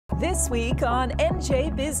This week on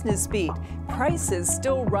NJ Business Beat, prices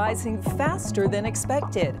still rising faster than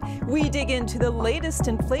expected. We dig into the latest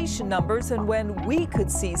inflation numbers and when we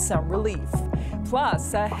could see some relief.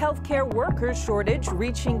 Plus, a healthcare worker shortage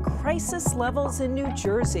reaching crisis levels in New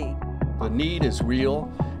Jersey. The need is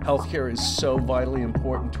real. Healthcare is so vitally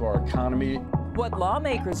important to our economy. What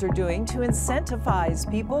lawmakers are doing to incentivize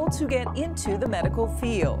people to get into the medical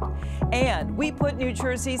field. And we put New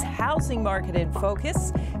Jersey's housing market in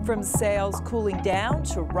focus, from sales cooling down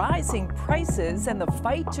to rising prices and the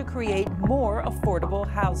fight to create more affordable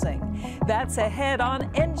housing. That's ahead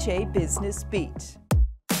on NJ Business Beat.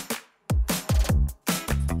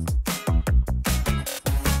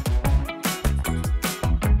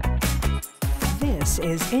 This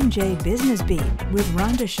is NJ Business Beat with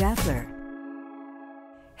Rhonda Schaffler.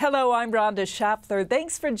 Hello, I'm Rhonda Schaffler.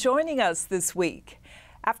 Thanks for joining us this week.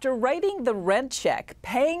 After writing the rent check,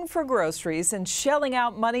 paying for groceries, and shelling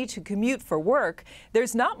out money to commute for work,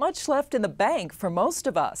 there's not much left in the bank for most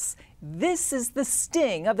of us. This is the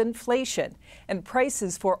sting of inflation, and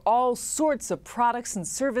prices for all sorts of products and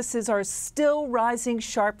services are still rising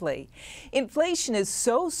sharply. Inflation is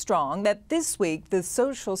so strong that this week the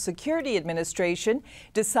Social Security Administration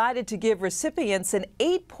decided to give recipients an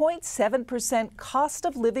 8.7% cost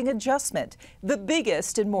of living adjustment, the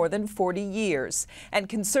biggest in more than 40 years. And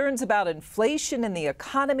concerns about inflation and the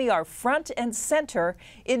economy are front and center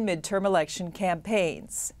in midterm election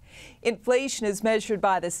campaigns. Inflation is measured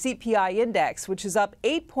by the CPI index, which is up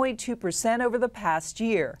 8.2% over the past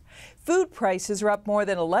year. Food prices are up more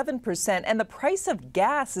than 11%, and the price of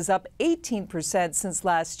gas is up 18% since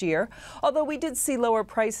last year, although we did see lower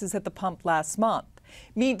prices at the pump last month.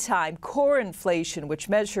 Meantime, core inflation, which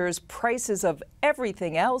measures prices of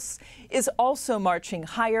everything else, is also marching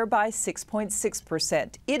higher by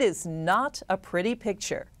 6.6%. It is not a pretty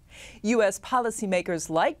picture. U.S. policymakers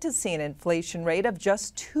like to see an inflation rate of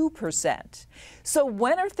just 2%. So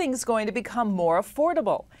when are things going to become more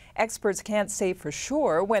affordable? Experts can't say for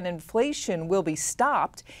sure when inflation will be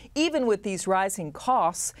stopped. Even with these rising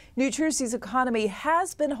costs, New Jersey's economy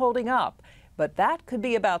has been holding up. But that could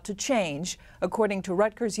be about to change, according to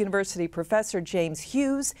Rutgers University professor James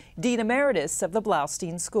Hughes, Dean Emeritus of the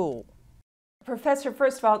Blaustein School. Professor,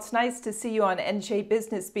 first of all, it's nice to see you on NJ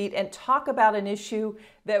Business Beat and talk about an issue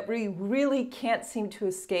that we really can't seem to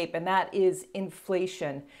escape, and that is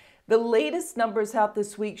inflation. The latest numbers out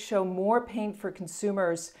this week show more pain for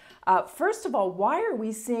consumers. First of all, why are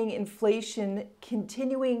we seeing inflation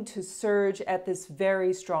continuing to surge at this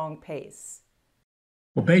very strong pace?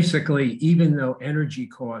 Well, basically, even though energy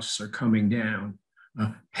costs are coming down,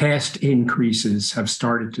 past increases have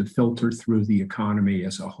started to filter through the economy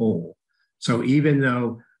as a whole. So even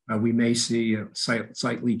though we may see a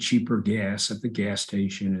slightly cheaper gas at the gas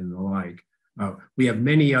station and the like, we have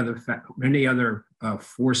many other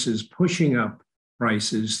forces pushing up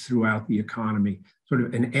prices throughout the economy, sort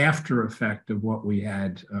of an after effect of what we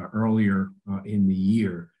had earlier in the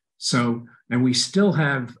year. So, and we still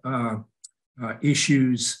have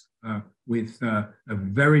issues with a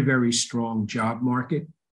very, very strong job market.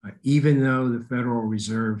 Even though the Federal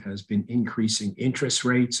Reserve has been increasing interest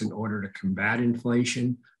rates in order to combat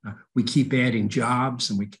inflation, we keep adding jobs,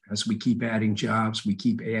 and as we keep adding jobs, we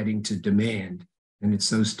keep adding to demand. And it's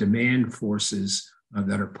those demand forces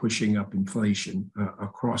that are pushing up inflation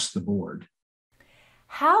across the board.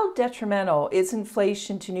 How detrimental is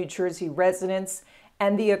inflation to New Jersey residents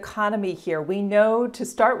and the economy here? We know, to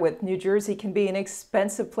start with, New Jersey can be an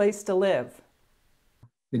expensive place to live.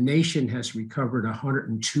 The nation has recovered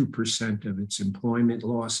 102% of its employment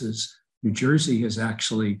losses. New Jersey has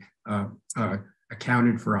actually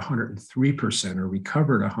accounted for 103% or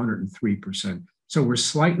recovered 103%. So we're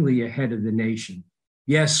slightly ahead of the nation.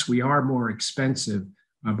 Yes, we are more expensive,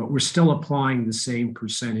 but we're still applying the same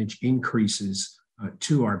percentage increases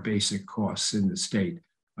to our basic costs in the state.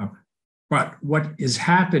 But what is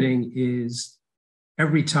happening is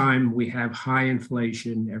every time we have high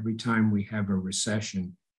inflation, every time we have a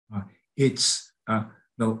recession, it's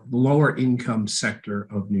the lower income sector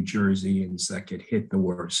of New Jerseyans that get hit the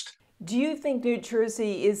worst. Do you think New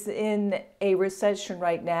Jersey is in a recession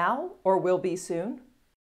right now or will be soon?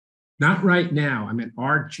 Not right now. I mean,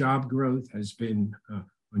 our job growth has been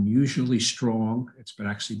unusually strong. It's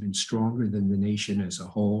actually been stronger than the nation as a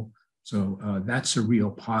whole. So that's a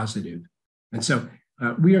real positive. And so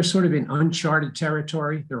we are sort of in uncharted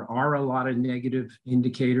territory. There are a lot of negative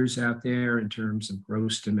indicators out there in terms of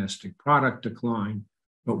gross domestic product decline,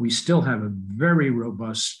 but we still have a very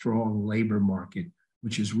robust, strong labor market,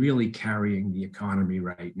 which is really carrying the economy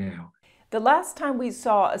right now. The last time we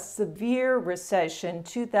saw a severe recession,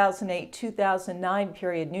 2008-2009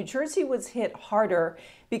 period, New Jersey was hit harder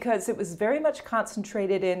because it was very much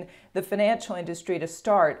concentrated in the financial industry to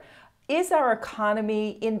start. Is our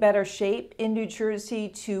economy in better shape in New Jersey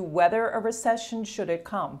to weather a recession should it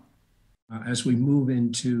come? As we move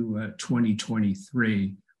into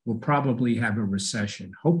 2023, we'll probably have a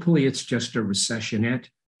recession. Hopefully it's just a recessionette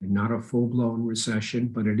and not a full-blown recession,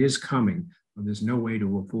 but it is coming. There's no way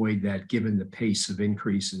to avoid that given the pace of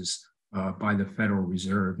increases by the Federal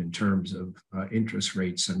Reserve in terms of interest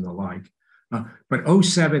rates and the like. But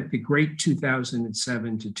the great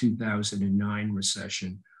 2007 to 2009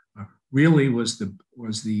 recession really was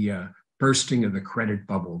the bursting of the credit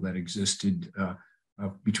bubble that existed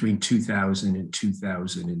between 2000 and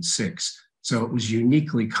 2006. So it was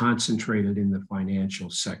uniquely concentrated in the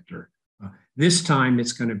financial sector. This time,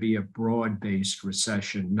 it's going to be a broad-based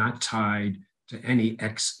recession, not tied to any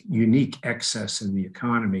unique excess in the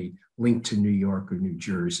economy linked to New York or New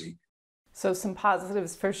Jersey. So some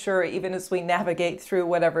positives for sure, even as we navigate through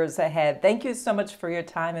whatever is ahead. Thank you so much for your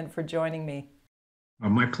time and for joining me.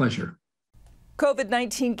 My pleasure.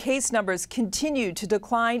 COVID-19 case numbers continue to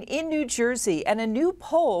decline in New Jersey, and a new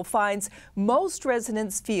poll finds most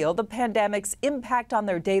residents feel the pandemic's impact on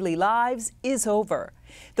their daily lives is over.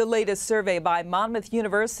 The latest survey by Monmouth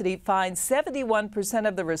University finds 71%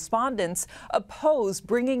 of the respondents oppose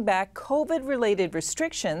bringing back COVID-related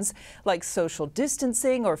restrictions like social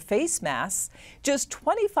distancing or face masks. Just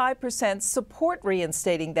 25% support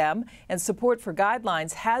reinstating them, and support for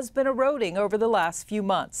guidelines has been eroding over the last few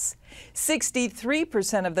months.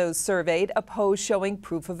 63% of those surveyed oppose showing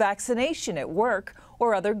proof of vaccination at work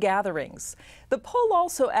or other gatherings. The poll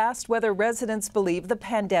also asked whether residents believe the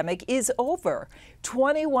pandemic is over.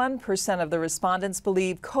 21% of the respondents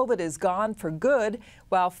believe COVID is gone for good,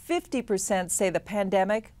 while 50% say the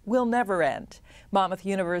pandemic will never end. Monmouth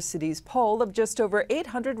University's poll of just over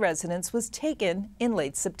 800 residents was taken in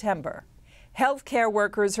late September. Healthcare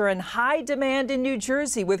workers are in high demand in New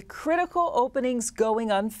Jersey, with critical openings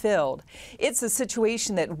going unfilled. It's a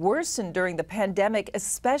situation that worsened during the pandemic,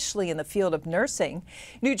 especially in the field of nursing.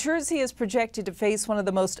 New Jersey is projected to face one of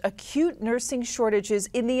the most acute nursing shortages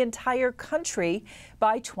in the entire country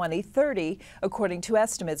by 2030, according to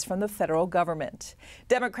estimates from the federal government.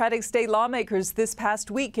 Democratic state lawmakers this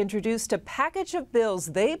past week introduced a package of bills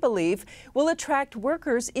they believe will attract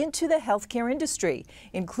workers into the healthcare industry,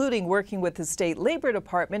 including working with the state labor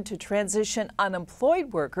department to transition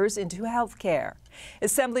unemployed workers into health care.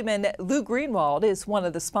 Assemblyman Lou Greenwald is one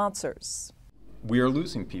of the sponsors. We are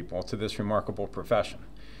losing people to this remarkable profession.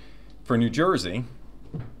 For New Jersey,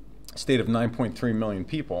 a state of 9.3 million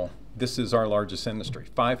people, this is our largest industry.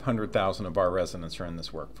 500,000 of our residents are in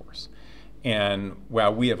this workforce. And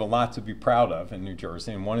while we have a lot to be proud of in New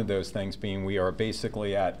Jersey, and one of those things being we are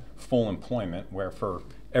basically at full employment, where for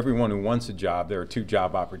everyone who wants a job, there are 2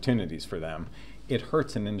 job opportunities for them, it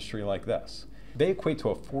hurts an industry like this. They equate to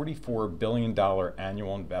a $44 billion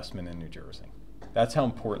annual investment in New Jersey. That's how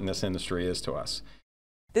important this industry is to us.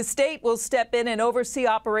 The state will step in and oversee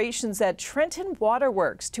operations at Trenton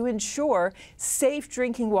Waterworks to ensure safe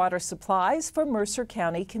drinking water supplies for Mercer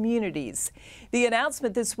County communities. The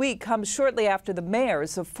announcement this week comes shortly after the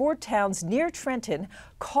mayors of 4 towns near Trenton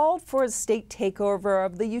called for a state takeover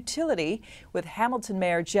of the utility, with Hamilton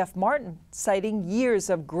Mayor Jeff Martin citing years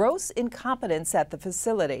of gross incompetence at the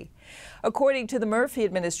facility. According to the Murphy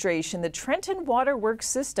administration, the Trenton Waterworks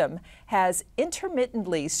system has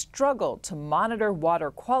intermittently struggled to monitor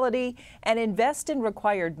water quality and invest in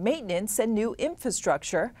required maintenance and new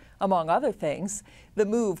infrastructure, among other things. The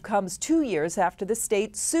move comes 2 years after the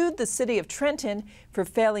state sued the city of Trenton for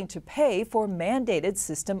failing to pay for mandated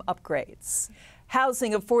system upgrades.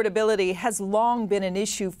 Housing affordability has long been an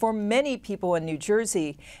issue for many people in New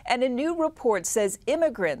Jersey, and a new report says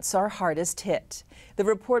immigrants are hardest hit. The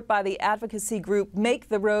report by the advocacy group Make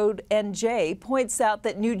the Road NJ points out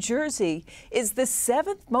that New Jersey is the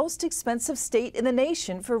 7th most expensive state in the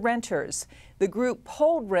nation for renters. The group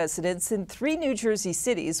polled residents in 3 New Jersey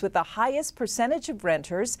cities with the highest percentage of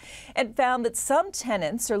renters and found that some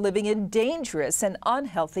tenants are living in dangerous and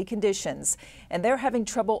unhealthy conditions, and they're having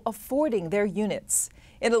trouble affording their units.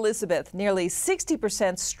 In Elizabeth, nearly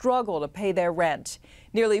 60% struggle to pay their rent.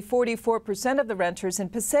 Nearly 44% of the renters in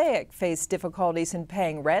Passaic face difficulties in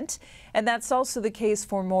paying rent, and that's also the case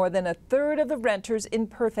for more than 1/3 of the renters in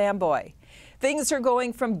Perth Amboy. Things are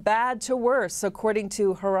going from bad to worse, according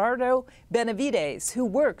to Gerardo Benavides, who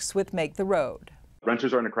works with Make the Road.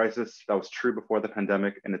 Renters are in a crisis. That was true before the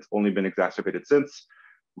pandemic, and it's only been exacerbated since.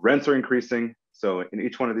 Rents are increasing. So in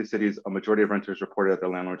each one of these cities, a majority of renters reported that their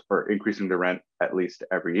landlords are increasing their rent at least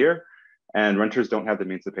every year. and renters don't have the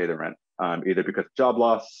means to pay the rent, either because of job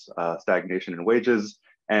loss, stagnation in wages,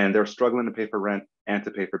 and they're struggling to pay for rent and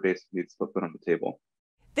to pay for basic needs to put on the table.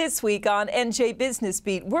 This week on NJ Business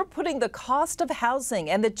Beat, we're putting the cost of housing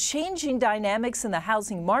and the changing dynamics in the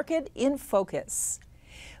housing market in focus.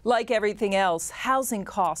 Like everything else, housing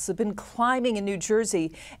costs have been climbing in New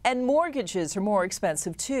Jersey, and mortgages are more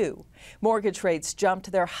expensive too. Mortgage rates jumped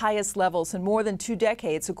to their highest levels in more than 2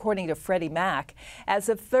 decades, according to Freddie Mac. As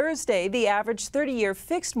of Thursday, the average 30-year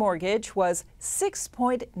fixed mortgage was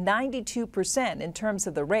 6.92% in terms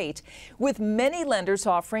of the rate, with many lenders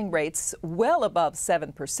offering rates well above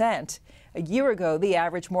 7%. A year ago, the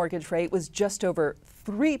average mortgage rate was just over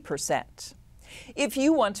 3%. If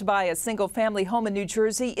you want to buy a single-family home in New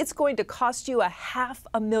Jersey, it's going to cost you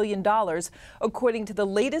 $500,000, according to the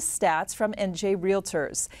latest stats from NJ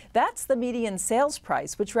Realtors. That's the median sales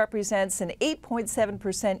price, which represents an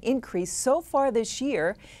 8.7% increase so far this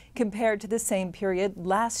year compared to the same period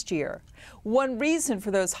last year. One reason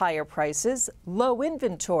for those higher prices, low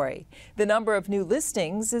inventory. The number of new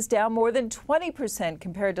listings is down more than 20%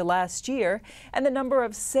 compared to last year, and the number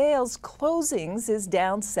of sales closings is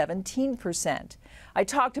down 17%. I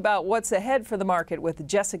talked about what's ahead for the market with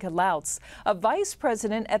Jessica Lautz, a vice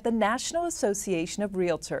president at the National Association of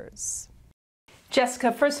Realtors.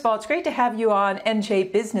 Jessica, first of all, it's great to have you on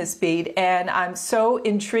NJ Business Beat, and I'm so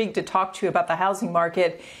intrigued to talk to you about the housing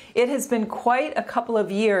market. It has been quite a couple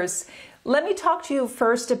of years. Let me talk to you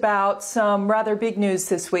first about some rather big news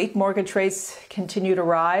this week. Mortgage rates continue to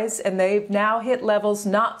rise, and they've now hit levels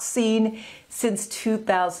not seen since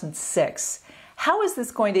 2006. How is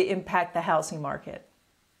this going to impact the housing market?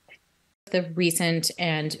 The recent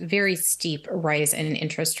and very steep rise in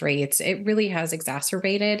interest rates, it really has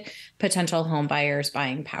exacerbated potential home buyers'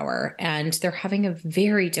 buying power. And they're having a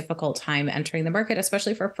very difficult time entering the market,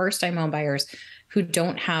 especially for first-time home buyers who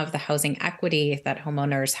don't have the housing equity that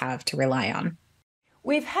homeowners have to rely on.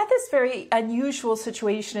 We've had this very unusual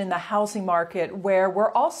situation in the housing market where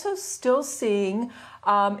we're also still seeing,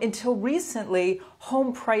 until recently,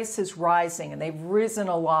 home prices rising, and they've risen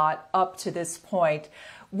a lot up to this point.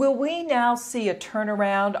 Will we now see a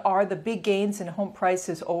turnaround? Are the big gains in home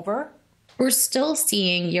prices over? We're still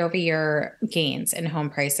seeing year-over-year gains in home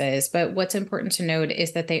prices, but what's important to note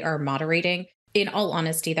is that they are moderating. In all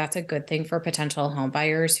honesty, that's a good thing for potential home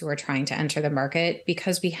buyers who are trying to enter the market,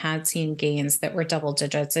 because we had seen gains that were double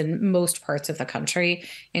digits in most parts of the country,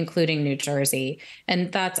 including New Jersey. And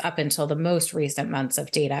that's up until the most recent months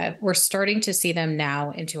of data. We're starting to see them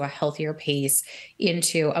now into a healthier pace,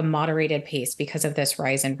 into a moderated pace because of this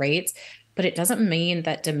rise in rates. But it doesn't mean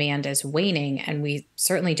that demand is waning, and we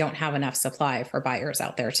certainly don't have enough supply for buyers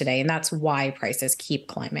out there today. And that's why prices keep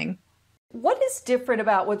climbing. What is different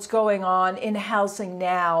about what's going on in housing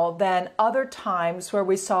now than other times where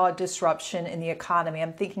we saw a disruption in the economy?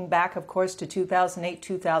 I'm thinking back, of course, to 2008,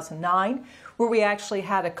 2009, where we actually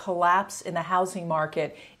had a collapse in the housing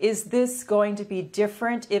market. Is this going to be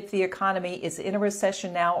different if the economy is in a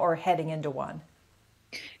recession now or heading into one?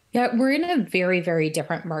 Yeah, we're in a very, very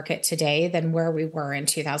different market today than where we were in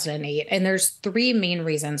 2008. And there's 3 main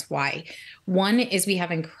reasons why. One is we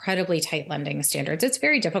have incredibly tight lending standards. It's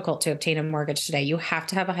very difficult to obtain a mortgage today. You have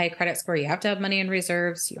to have a high credit score. You have to have money in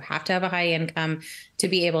reserves. You have to have a high income to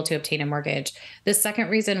be able to obtain a mortgage. The second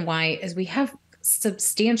reason why is we have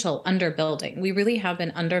substantial underbuilding. We really have been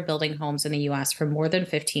underbuilding homes in the U.S. for more than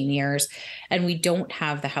 15 years, and we don't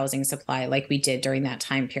have the housing supply like we did during that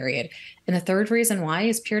time period. And the third reason why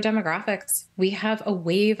is pure demographics. We have a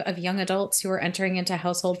wave of young adults who are entering into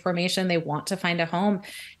household formation. They want to find a home,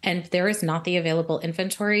 and there is not the available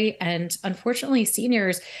inventory. And unfortunately,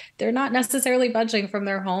 seniors, they're not necessarily budging from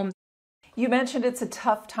their home. You mentioned it's a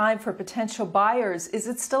tough time for potential buyers. Is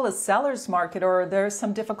it still a seller's market, or are there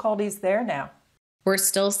some difficulties there now? We're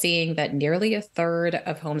still seeing that nearly a third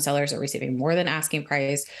of home sellers are receiving more than asking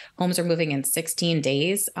price. Homes are moving in 16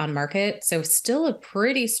 days on market. So still a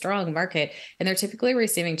pretty strong market, and they're typically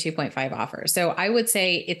receiving 2.5 offers. So I would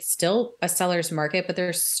say it's still a seller's market, but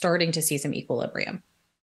they're starting to see some equilibrium.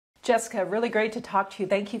 Jessica, really great to talk to you.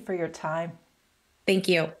 Thank you for your time. Thank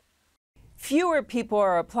you. Fewer people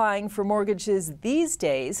are applying for mortgages these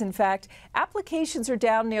days. In fact, applications are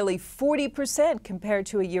down nearly 40% compared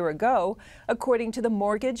to a year ago, according to the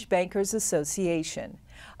Mortgage Bankers Association.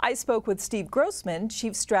 I spoke with Steve Grossman,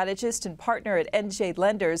 chief strategist and partner at NJ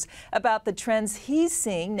Lenders, about the trends he's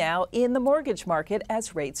seeing now in the mortgage market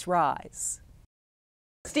as rates rise.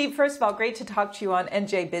 Steve, first of all, great to talk to you on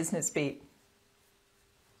NJ Business Beat.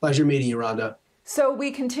 Pleasure meeting you, Rhonda. So we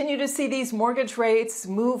continue to see these mortgage rates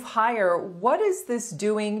move higher. What is this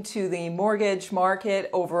doing to the mortgage market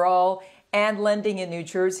overall, and lending in New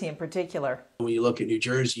Jersey in particular? When you look at New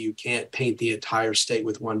Jersey, you can't paint the entire state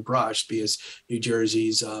with one brush because New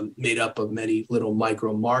Jersey's made up of many little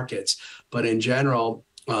micro markets. But in general,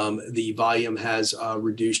 the volume has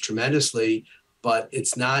reduced tremendously, but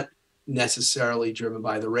it's not necessarily driven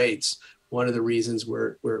by the rates. One of the reasons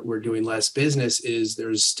we're doing less business is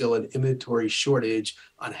there's still an inventory shortage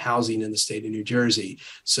on housing in the state of New Jersey.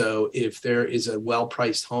 So if there is a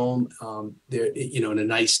well-priced home, in a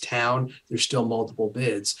nice town, there's still multiple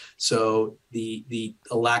bids. So the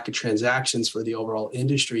lack of transactions for the overall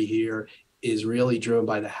industry here is really driven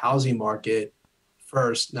by the housing market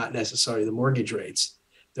first, not necessarily the mortgage rates.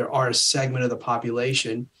 There are a segment of the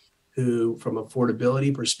population who, from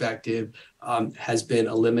affordability perspective, has been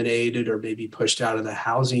eliminated or maybe pushed out of the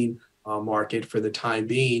housing market for the time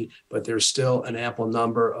being, but there's still an ample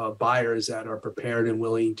number of buyers that are prepared and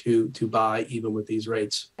willing to buy even with these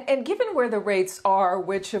rates. And given where the rates are,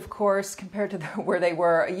 which of course, compared to where they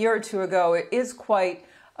were a year or two ago, it is quite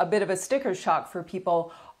a bit of a sticker shock for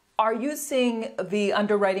people. Are you seeing the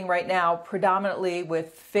underwriting right now predominantly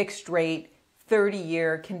with fixed rate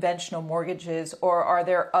 30-year conventional mortgages, or are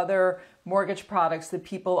there other mortgage products that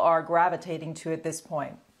people are gravitating to at this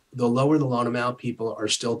point? The lower the loan amount, people are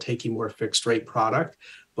still taking more fixed rate product.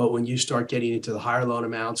 But when you start getting into the higher loan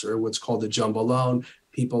amounts or what's called the jumbo loan,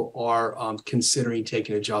 people are considering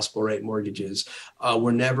taking adjustable rate mortgages.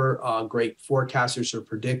 We're never great forecasters or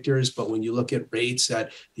predictors, but when you look at rates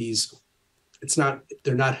at these,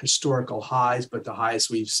 they're not historical highs, but the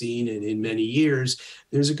highest we've seen in many years,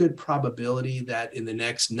 there's a good probability that in the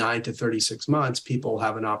next 9 to 36 months, people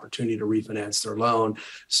have an opportunity to refinance their loan.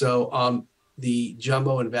 So the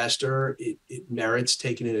jumbo investor, it merits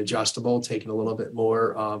taking an adjustable, taking a little bit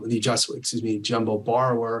more, jumbo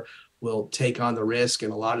borrower will take on the risk.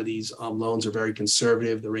 And a lot of these loans are very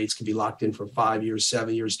conservative. The rates can be locked in for 5 years,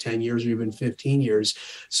 7 years, 10 years, or even 15 years.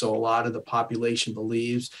 So a lot of the population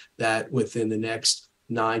believes that within the next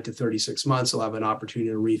 9 to 36 months, they'll have an opportunity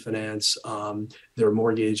to refinance their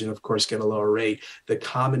mortgage and, of course, get a lower rate. The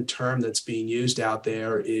common term that's being used out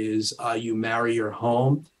there is you marry your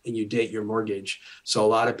home and you date your mortgage. So a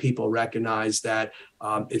lot of people recognize that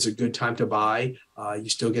it's a good time to buy. You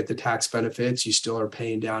still get the tax benefits. You still are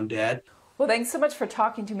paying down debt. Well, thanks so much for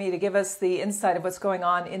talking to me to give us the insight of what's going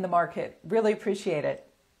on in the market. Really appreciate it.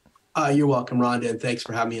 You're welcome, Rhonda, and thanks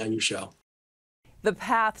for having me on your show. The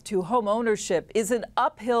path to home ownership is an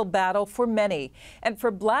uphill battle for many, and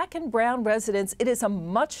for Black and brown residents, it is a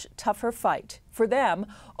much tougher fight. For them,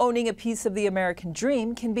 owning a piece of the American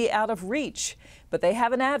dream can be out of reach, but they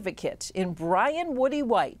have an advocate in Brian Woody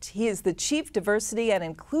White. He is the Chief Diversity and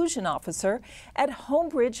Inclusion Officer at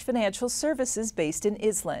Homebridge Financial Services based in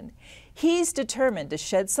Island. He's determined to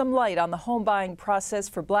shed some light on the home buying process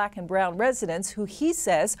for Black and brown residents who he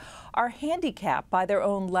says are handicapped by their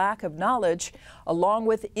own lack of knowledge, along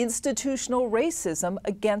with institutional racism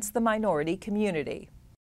against the minority community.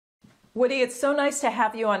 Woody, it's so nice to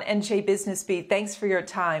have you on NJ Business Beat. Thanks for your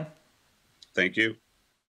time. Thank you.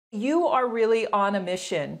 You are really on a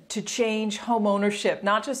mission to change home ownership,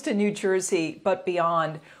 not just in New Jersey, but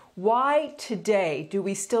beyond. Why today do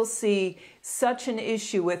we still see such an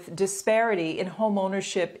issue with disparity in home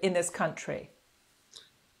ownership in this country?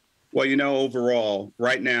 Well, overall,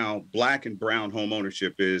 right now, Black and brown home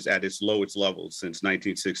ownership is at its lowest level since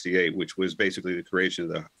 1968, which was basically the creation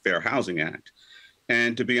of the Fair Housing Act.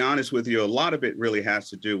 And to be honest with you, a lot of it really has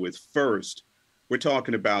to do with, first, we're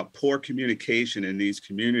talking about poor communication in these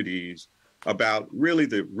communities about really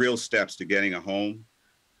the real steps to getting a home.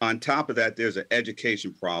 On top of that, there's an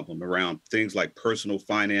education problem around things like personal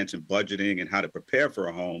finance and budgeting and how to prepare for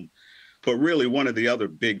a home. But really, one of the other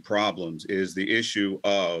big problems is the issue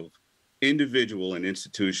of individual and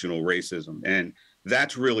institutional racism. And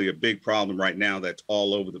that's really a big problem right now that's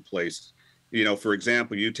all over the place. For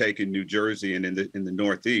example, you take in New Jersey and in the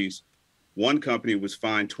Northeast, one company was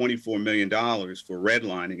fined $24 million for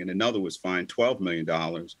redlining and another was fined $12 million.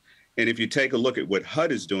 And if you take a look at what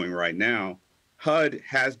HUD is doing right now, HUD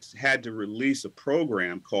has had to release a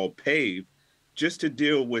program called PAVE just to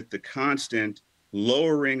deal with the constant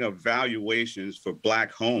lowering of valuations for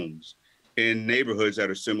Black homes in neighborhoods that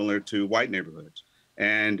are similar to white neighborhoods.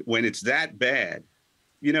 And when it's that bad,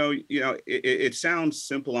 it sounds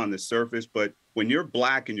simple on the surface, but when you're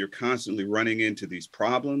Black and you're constantly running into these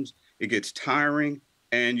problems, it gets tiring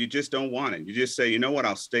and you just don't want it. You just say, you know what,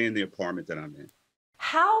 I'll stay in the apartment that I'm in.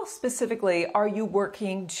 How specifically are you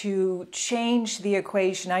working to change the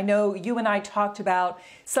equation? I know you and I talked about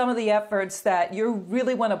some of the efforts that you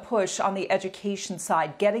really want to push on the education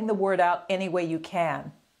side, getting the word out any way you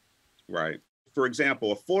can. Right. For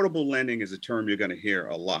example, affordable lending is a term you're going to hear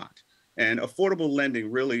a lot. And affordable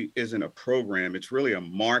lending really isn't a program. It's really a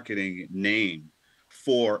marketing name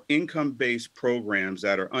for income-based programs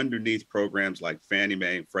that are underneath programs like Fannie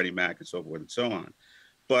Mae, Freddie Mac, and so forth and so on.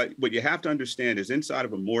 But what you have to understand is inside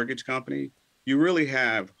of a mortgage company, you really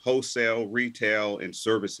have wholesale, retail, and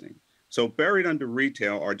servicing. So buried under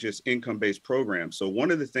retail are just income-based programs. So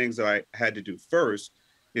one of the things that I had to do first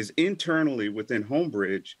is internally within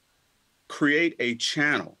Homebridge, create a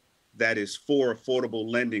channel that is for affordable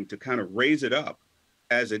lending to kind of raise it up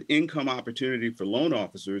as an income opportunity for loan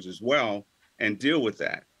officers as well and deal with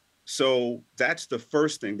that. So that's the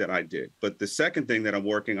first thing that I did. But the second thing that I'm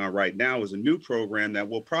working on right now is a new program that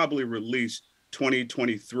will probably release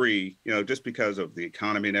 2023, just because of the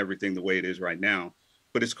economy and everything the way it is right now.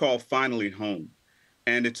 But it's called Finally Home.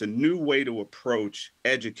 And it's a new way to approach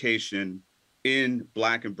education in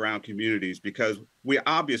Black and brown communities, because we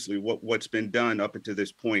obviously what's been done up until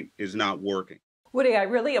this point is not working. Woody, I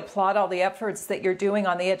really applaud all the efforts that you're doing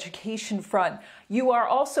on the education front. You are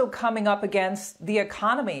also coming up against the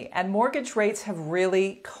economy, and mortgage rates have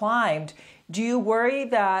really climbed. Do you worry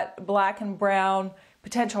that Black and brown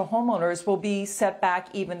potential homeowners will be set back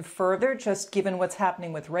even further, just given what's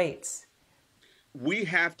happening with rates? We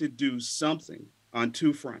have to do something on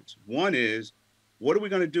two fronts. One is, what are we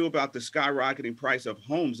going to do about the skyrocketing price of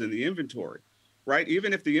homes in the inventory, right?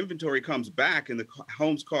 Even if the inventory comes back and the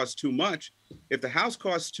homes cost too much, if the house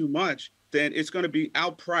costs too much, then it's going to be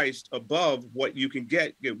outpriced above what you can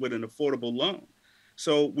get with an affordable loan.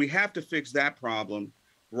 So we have to fix that problem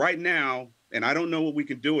right now. And I don't know what we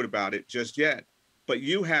can do about it just yet, but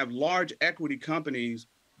you have large equity companies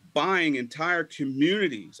buying entire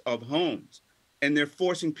communities of homes, and they're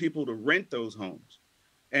forcing people to rent those homes.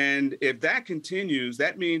 And if that continues,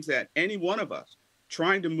 that means that any one of us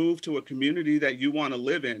trying to move to a community that you want to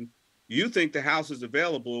live in, you think the house is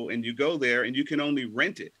available and you go there and you can only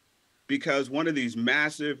rent it because one of these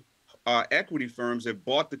massive equity firms have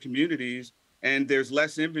bought the communities and there's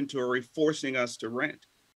less inventory forcing us to rent.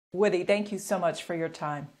 Woody, thank you so much for your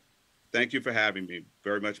time. Thank you for having me.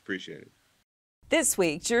 Very much appreciated. This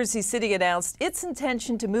week, Jersey City announced its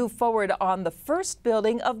intention to move forward on the first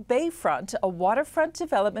building of Bayfront, a waterfront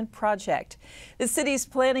development project. The city's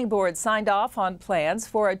planning board signed off on plans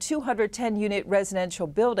for a 210-unit residential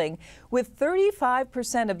building, with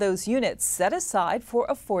 35% of those units set aside for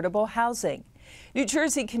affordable housing. New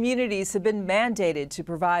Jersey communities have been mandated to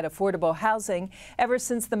provide affordable housing ever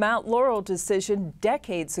since the Mount Laurel decision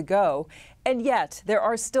decades ago, and yet there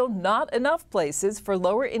are still not enough places for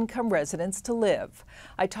lower-income residents to live.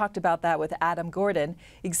 I talked about that with Adam Gordon,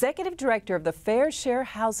 Executive Director of the Fair Share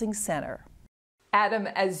Housing Center. Adam,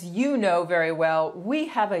 as you know very well, we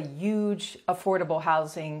have a huge affordable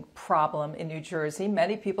housing problem in New Jersey.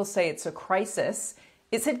 Many people say it's a crisis.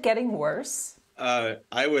 Is it getting worse?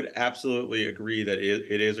 I would absolutely agree that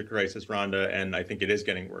it is a crisis, Rhonda, and I think it is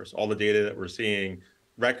getting worse. All the data that we're seeing,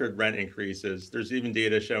 record rent increases. There's even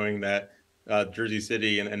data showing that Jersey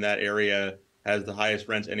City and that area has the highest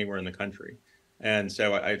rents anywhere in the country. And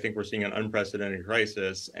so I think we're seeing an unprecedented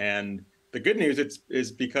crisis. And the good news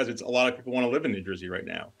is because a lot of people want to live in New Jersey right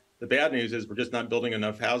now. The bad news is we're just not building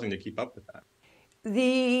enough housing to keep up with that.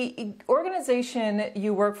 The organization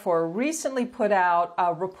you work for recently put out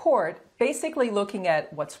a report basically looking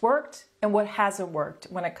at what's worked and what hasn't worked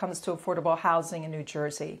when it comes to affordable housing in New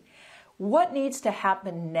Jersey. What needs to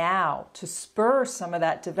happen now to spur some of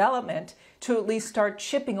that development to at least start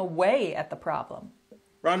chipping away at the problem?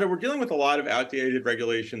 Rhonda, we're dealing with a lot of outdated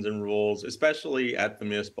regulations and rules, especially at the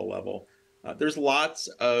municipal level. There's lots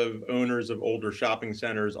of owners of older shopping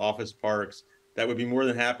centers, office parks, that would be more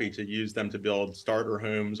than happy to use them to build starter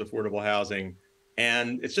homes, affordable housing,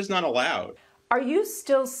 and it's just not allowed. Are you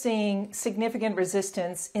still seeing significant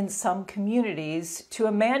resistance in some communities to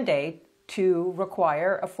a mandate to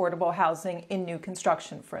require affordable housing in new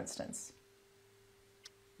construction, for instance?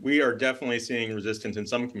 We are definitely seeing resistance in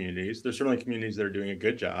some communities. There's certainly communities that are doing a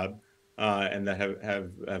good job and that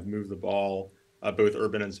have moved the ball, both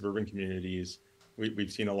urban and suburban communities. We've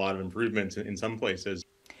seen a lot of improvements in some places.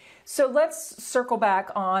 So let's circle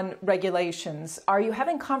back on regulations. Are you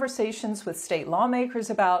having conversations with state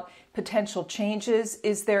lawmakers about potential changes?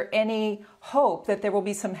 Is there any hope that there will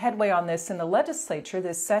be some headway on this in the legislature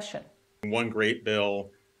this session? One great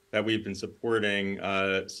bill that we've been supporting,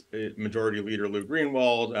 Majority Leader Lou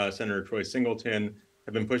Greenwald, Senator Troy Singleton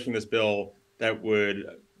have been pushing this bill that would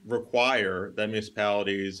require that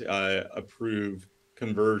municipalities approve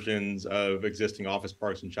conversions of existing office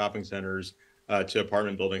parks and shopping centers to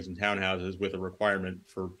apartment buildings and townhouses with a requirement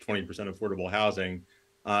for 20% affordable housing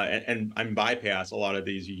and bypass a lot of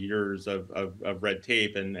these years of red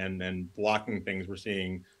tape and blocking things we're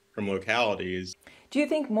seeing from localities. Do you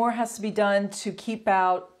think more has to be done to keep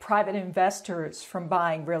out private investors from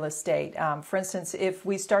buying real estate? For instance, if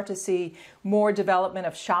we start to see more development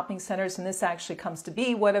of shopping centers and this actually comes to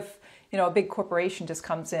be, what if a big corporation just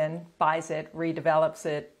comes in, buys it, redevelops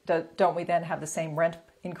it? Don't we then have the same rent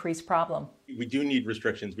increase problem? We do need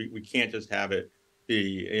restrictions. We can't just have it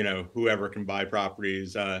be, whoever can buy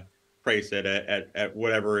properties, price it at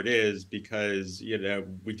whatever it is, because,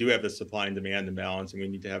 we do have the supply and demand imbalance and we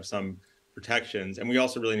need to have some protections. And we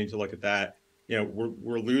also really need to look at that.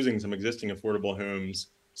 We're losing some existing affordable homes,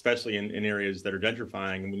 especially in areas that are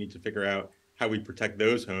gentrifying, and we need to figure out how we protect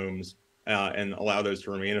those homes and allow those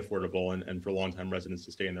to remain affordable and for longtime residents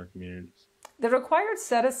to stay in their communities. The required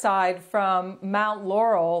set aside from Mount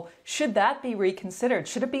Laurel, should that be reconsidered?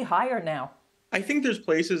 Should it be higher now? I think there's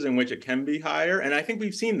places in which it can be higher, and I think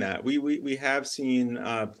we've seen that. We have seen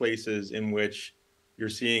places in which you're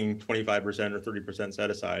seeing 25% or 30%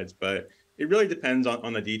 set-asides, but it really depends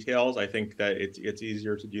on the details. I think that it's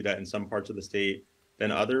easier to do that in some parts of the state than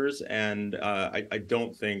others, and I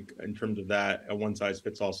don't think in terms of that a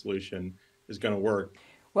one-size-fits-all solution is going to work.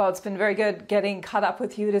 Well, it's been very good getting caught up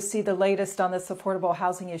with you to see the latest on this affordable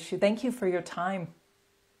housing issue. Thank you for your time.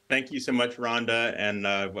 Thank you so much, Rhonda, and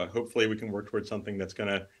hopefully we can work towards something that's going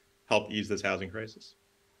to help ease this housing crisis.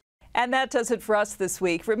 And that does it for us this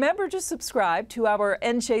week. Remember to subscribe to our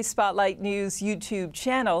NJ Spotlight News YouTube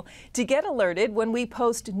channel to get alerted when we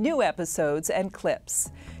post new episodes and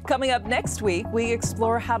clips. Coming up next week, we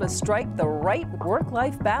explore how to strike the right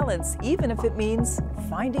work-life balance, even if it means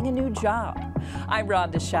finding a new job. I'm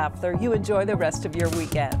Rhonda Schaffler. You enjoy the rest of your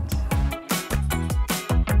weekend.